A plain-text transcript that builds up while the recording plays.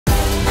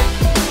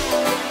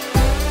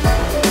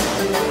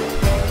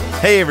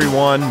Hey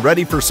everyone,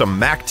 ready for some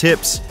Mac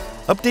tips?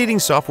 Updating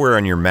software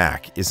on your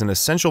Mac is an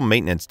essential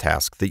maintenance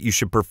task that you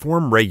should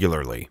perform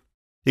regularly.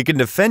 It can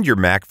defend your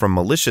Mac from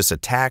malicious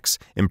attacks,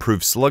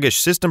 improve sluggish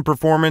system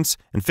performance,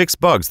 and fix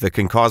bugs that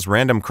can cause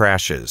random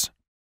crashes.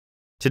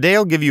 Today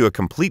I'll give you a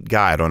complete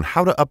guide on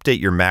how to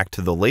update your Mac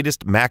to the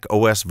latest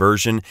macOS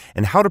version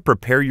and how to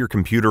prepare your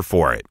computer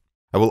for it.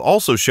 I will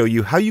also show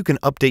you how you can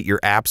update your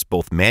apps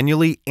both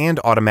manually and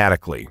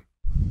automatically.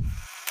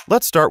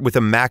 Let's start with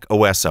a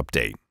macOS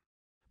update.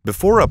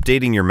 Before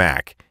updating your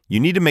Mac, you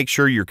need to make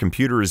sure your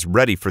computer is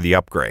ready for the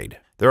upgrade.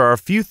 There are a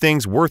few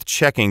things worth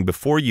checking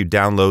before you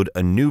download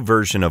a new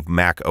version of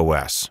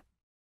macOS.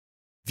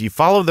 If you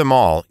follow them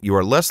all, you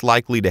are less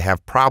likely to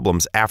have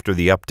problems after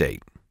the update.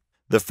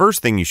 The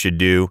first thing you should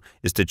do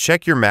is to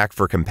check your Mac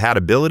for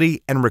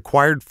compatibility and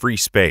required free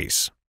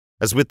space.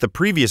 As with the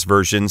previous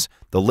versions,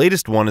 the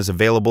latest one is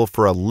available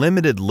for a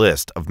limited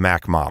list of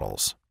Mac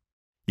models.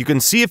 You can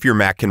see if your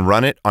Mac can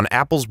run it on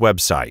Apple's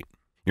website.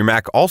 Your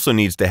Mac also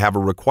needs to have a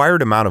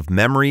required amount of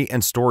memory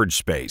and storage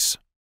space.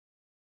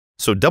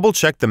 So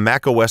double-check the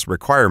macOS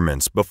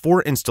requirements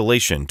before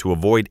installation to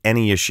avoid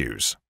any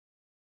issues.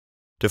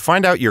 To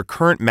find out your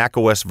current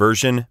macOS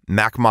version,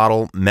 Mac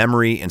model,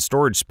 memory, and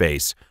storage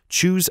space,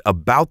 choose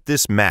About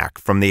This Mac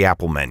from the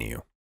Apple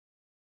menu.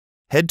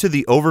 Head to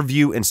the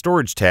Overview and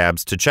Storage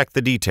tabs to check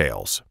the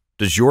details.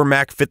 Does your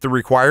Mac fit the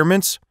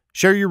requirements?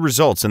 Share your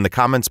results in the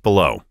comments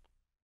below.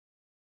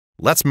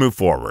 Let's move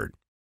forward.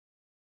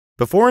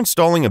 Before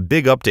installing a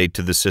big update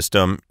to the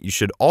system, you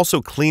should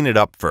also clean it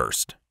up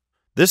first.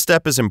 This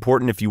step is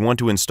important if you want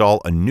to install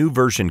a new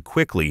version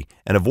quickly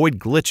and avoid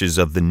glitches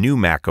of the new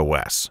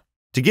macOS.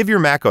 To give your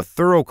Mac a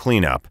thorough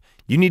cleanup,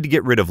 you need to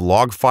get rid of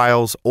log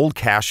files, old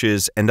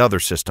caches, and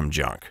other system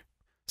junk.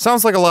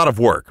 Sounds like a lot of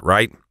work,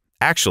 right?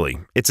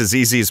 Actually, it's as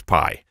easy as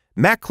pie.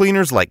 Mac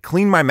cleaners like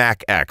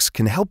CleanMyMac X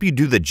can help you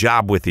do the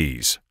job with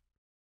ease.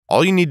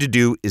 All you need to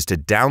do is to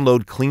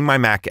download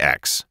CleanMyMac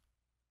X.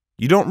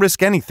 You don't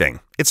risk anything.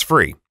 It's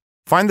free.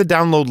 Find the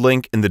download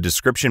link in the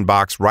description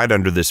box right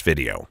under this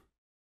video.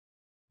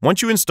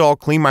 Once you install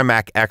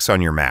CleanMyMac X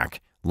on your Mac,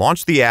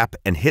 launch the app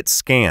and hit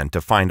Scan to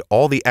find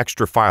all the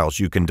extra files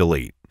you can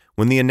delete.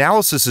 When the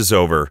analysis is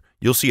over,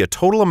 you'll see a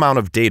total amount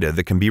of data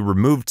that can be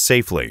removed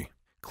safely.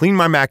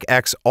 CleanMyMac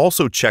X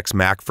also checks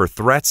Mac for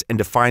threats and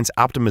defines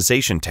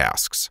optimization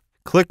tasks.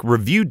 Click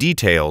Review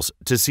Details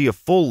to see a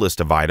full list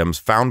of items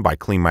found by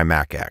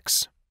CleanMyMac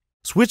X.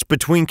 Switch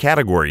between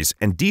categories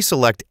and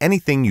deselect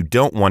anything you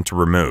don't want to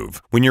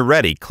remove. When you're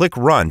ready, click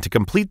Run to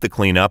complete the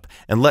cleanup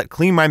and let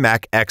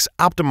CleanMyMac X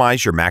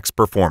optimize your Mac's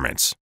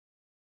performance.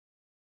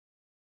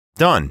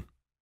 Done.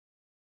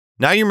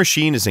 Now your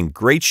machine is in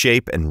great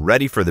shape and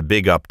ready for the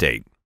big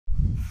update.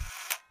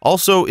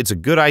 Also, it's a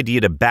good idea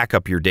to back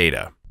up your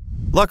data.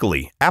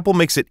 Luckily, Apple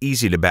makes it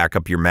easy to back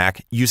up your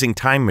Mac using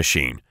Time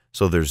Machine,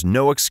 so there's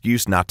no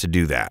excuse not to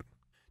do that.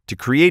 To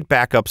create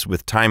backups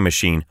with Time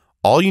Machine,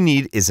 all you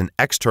need is an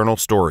external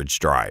storage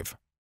drive.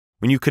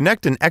 When you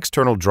connect an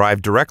external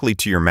drive directly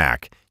to your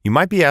Mac, you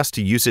might be asked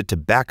to use it to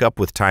back up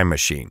with Time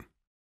Machine.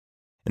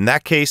 In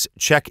that case,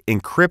 check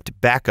Encrypt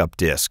Backup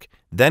Disk,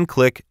 then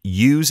click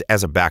Use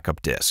as a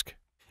Backup Disk.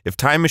 If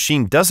Time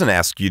Machine doesn't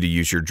ask you to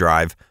use your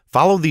drive,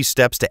 follow these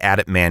steps to add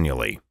it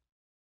manually.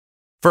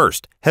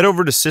 First, head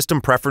over to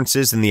System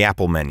Preferences in the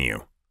Apple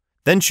menu.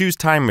 Then choose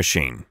Time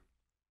Machine.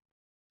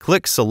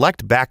 Click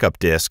Select Backup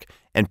Disk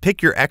and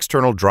pick your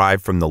external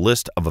drive from the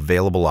list of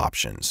available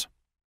options.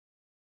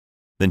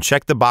 Then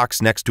check the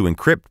box next to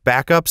Encrypt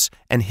Backups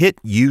and hit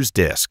Use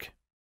Disk.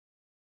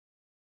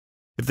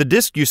 If the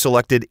disk you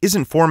selected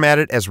isn't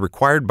formatted as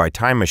required by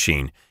Time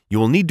Machine, you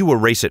will need to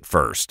erase it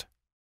first.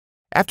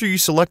 After you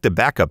select a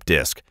backup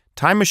disk,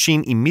 Time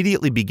Machine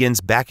immediately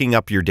begins backing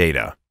up your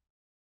data.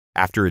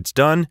 After it's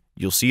done,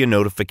 you'll see a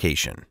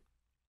notification.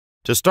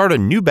 To start a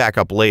new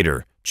backup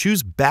later,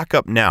 choose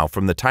Backup Now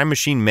from the Time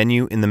Machine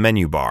menu in the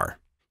menu bar.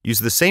 Use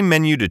the same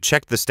menu to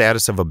check the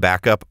status of a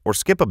backup or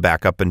skip a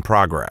backup in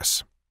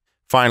progress.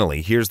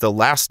 Finally, here's the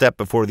last step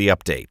before the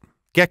update.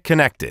 Get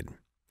connected.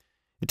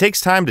 It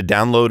takes time to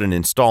download and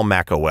install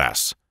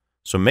macOS,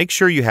 so make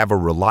sure you have a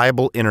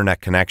reliable internet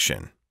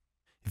connection.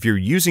 If you're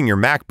using your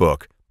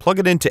MacBook, plug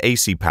it into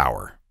AC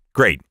power.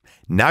 Great!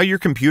 Now your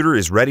computer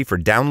is ready for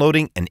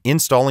downloading and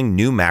installing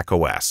new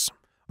macOS.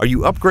 Are you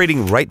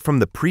upgrading right from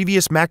the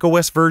previous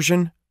macOS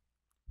version?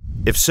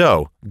 If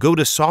so, go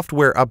to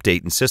Software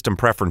Update and System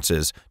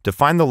Preferences to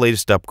find the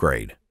latest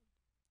upgrade.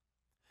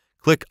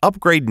 Click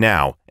Upgrade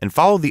Now and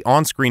follow the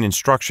on-screen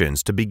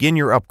instructions to begin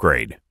your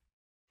upgrade.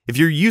 If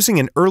you're using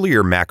an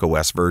earlier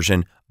macOS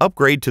version,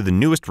 upgrade to the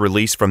newest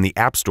release from the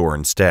App Store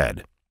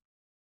instead.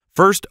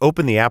 First,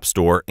 open the App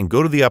Store and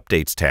go to the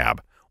Updates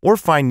tab, or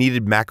find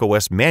Needed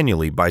macOS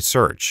manually by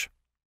search.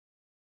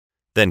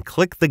 Then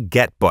click the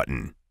Get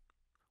button.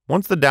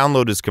 Once the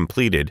download is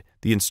completed,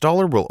 the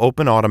installer will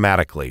open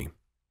automatically.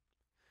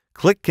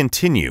 Click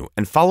Continue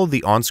and follow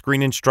the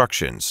on-screen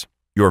instructions.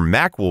 Your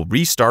Mac will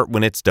restart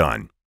when it's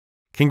done.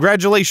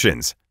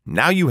 Congratulations!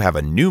 Now you have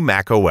a new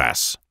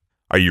macOS.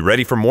 Are you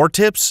ready for more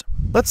tips?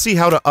 Let's see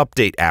how to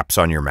update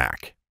apps on your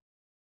Mac.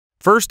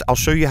 First, I'll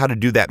show you how to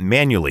do that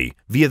manually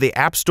via the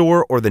App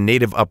Store or the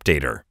native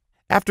updater.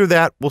 After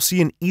that, we'll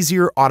see an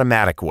easier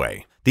automatic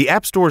way. The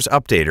App Store's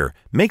updater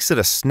makes it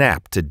a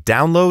snap to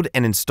download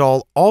and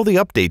install all the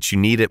updates you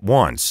need at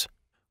once.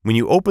 When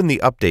you open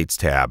the Updates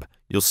tab,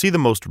 you'll see the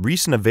most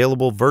recent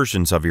available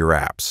versions of your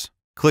apps.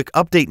 Click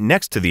Update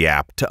next to the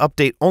app to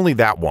update only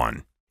that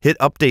one. Hit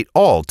Update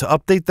All to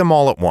update them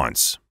all at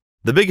once.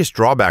 The biggest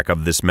drawback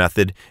of this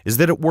method is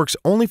that it works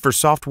only for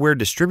software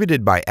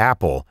distributed by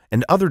Apple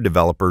and other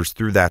developers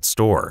through that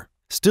store.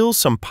 Still,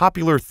 some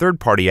popular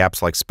third-party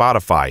apps like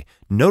Spotify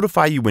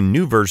notify you when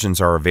new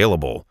versions are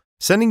available,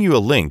 sending you a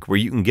link where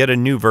you can get a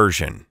new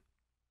version.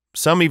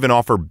 Some even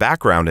offer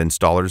background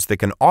installers that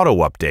can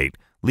auto-update,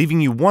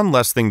 leaving you one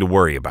less thing to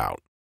worry about.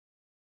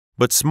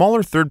 But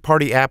smaller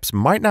third-party apps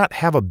might not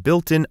have a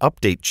built-in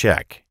update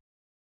check.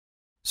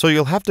 So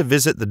you'll have to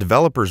visit the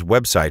developer's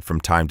website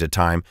from time to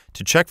time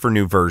to check for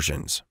new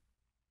versions.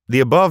 The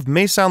above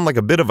may sound like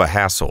a bit of a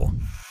hassle.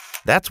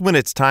 That's when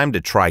it's time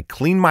to try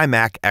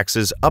CleanMyMac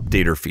X's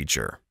Updater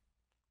feature.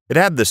 It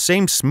had the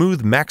same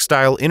smooth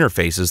Mac-style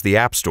interface as the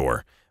App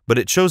Store, but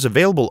it shows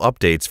available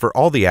updates for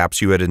all the apps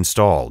you had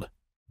installed.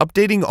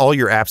 Updating all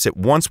your apps at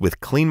once with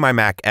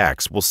CleanMyMac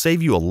X will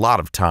save you a lot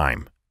of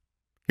time.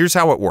 Here's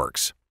how it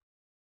works.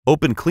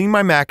 Open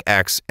CleanMyMac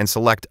X and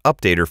select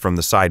Updater from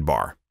the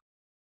sidebar.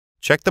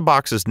 Check the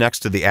boxes next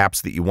to the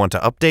apps that you want to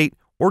update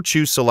or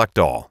choose Select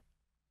All.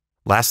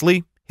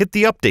 Lastly, hit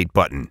the Update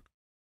button.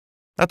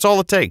 That's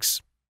all it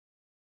takes.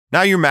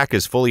 Now your Mac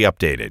is fully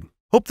updated.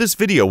 Hope this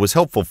video was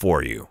helpful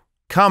for you.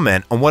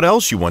 Comment on what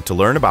else you want to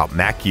learn about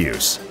Mac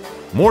use.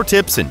 More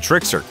tips and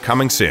tricks are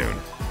coming soon.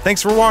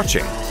 Thanks for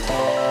watching.